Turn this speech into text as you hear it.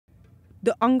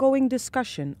The ongoing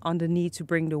discussion on the need to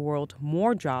bring the world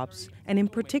more jobs, and in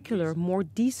particular more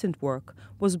decent work,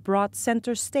 was brought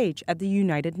center stage at the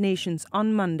United Nations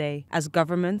on Monday as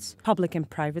governments, public and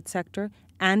private sector,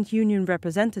 and union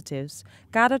representatives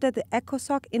gathered at the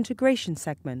ECOSOC integration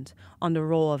segment on the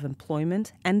role of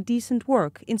employment and decent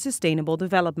work in sustainable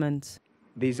development.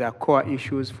 These are core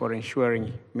issues for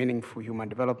ensuring meaningful human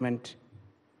development,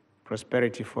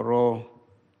 prosperity for all,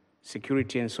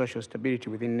 security and social stability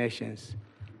within nations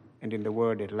and in the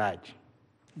world at large.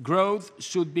 Growth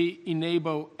should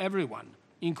enable everyone,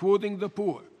 including the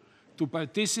poor, to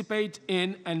participate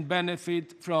in and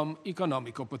benefit from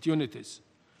economic opportunities.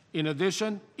 In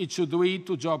addition, it should lead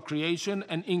to job creation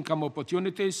and income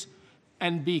opportunities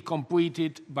and be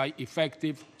completed by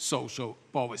effective social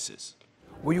policies.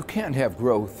 Well, you can't have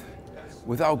growth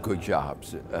without good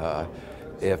jobs.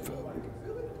 If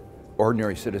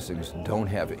ordinary citizens don't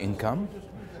have income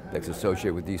that's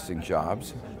associated with decent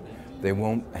jobs, they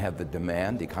won't have the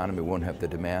demand, the economy won't have the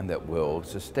demand that will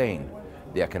sustain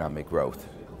the economic growth.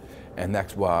 And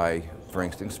that's why, for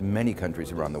instance, many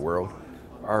countries around the world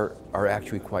are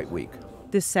actually quite weak.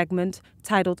 This segment,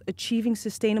 titled Achieving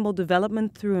Sustainable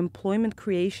Development Through Employment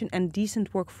Creation and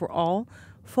Decent Work for All,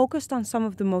 focused on some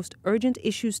of the most urgent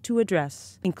issues to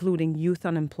address, including youth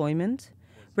unemployment,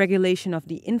 regulation of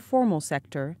the informal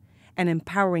sector, and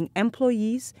empowering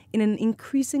employees in an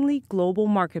increasingly global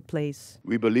marketplace.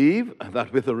 We believe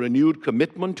that with a renewed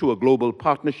commitment to a global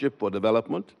partnership for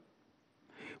development,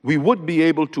 we would be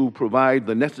able to provide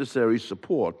the necessary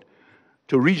support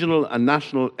to regional and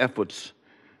national efforts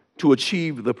to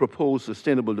achieve the proposed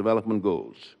Sustainable Development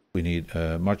Goals. We need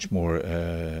much more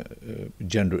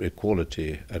gender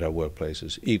equality at our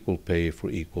workplaces, equal pay for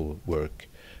equal work.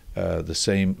 The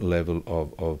same level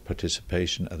of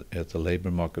participation at the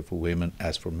labor market for women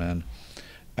as for men,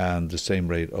 and the same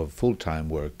rate of full-time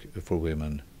work for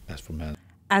women as for men.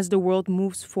 As the world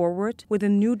moves forward with a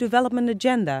new development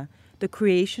agenda, the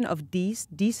creation of these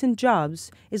decent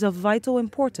jobs is of vital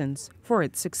importance for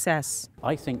its success.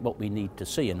 I think what we need to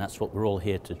see, and that's what we're all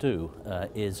here to do,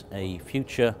 is a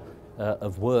future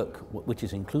of work which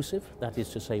is inclusive. That is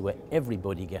to say, where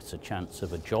everybody gets a chance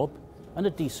of a job, and a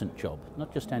decent job,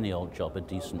 not just any old job, a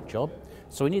decent job.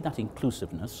 So we need that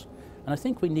inclusiveness, and I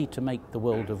think we need to make the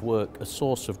world of work a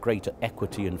source of greater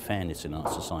equity and fairness in our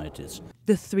societies.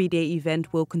 The three-day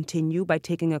event will continue by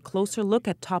taking a closer look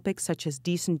at topics such as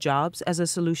decent jobs as a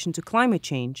solution to climate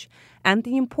change and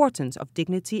the importance of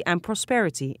dignity and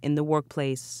prosperity in the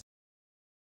workplace.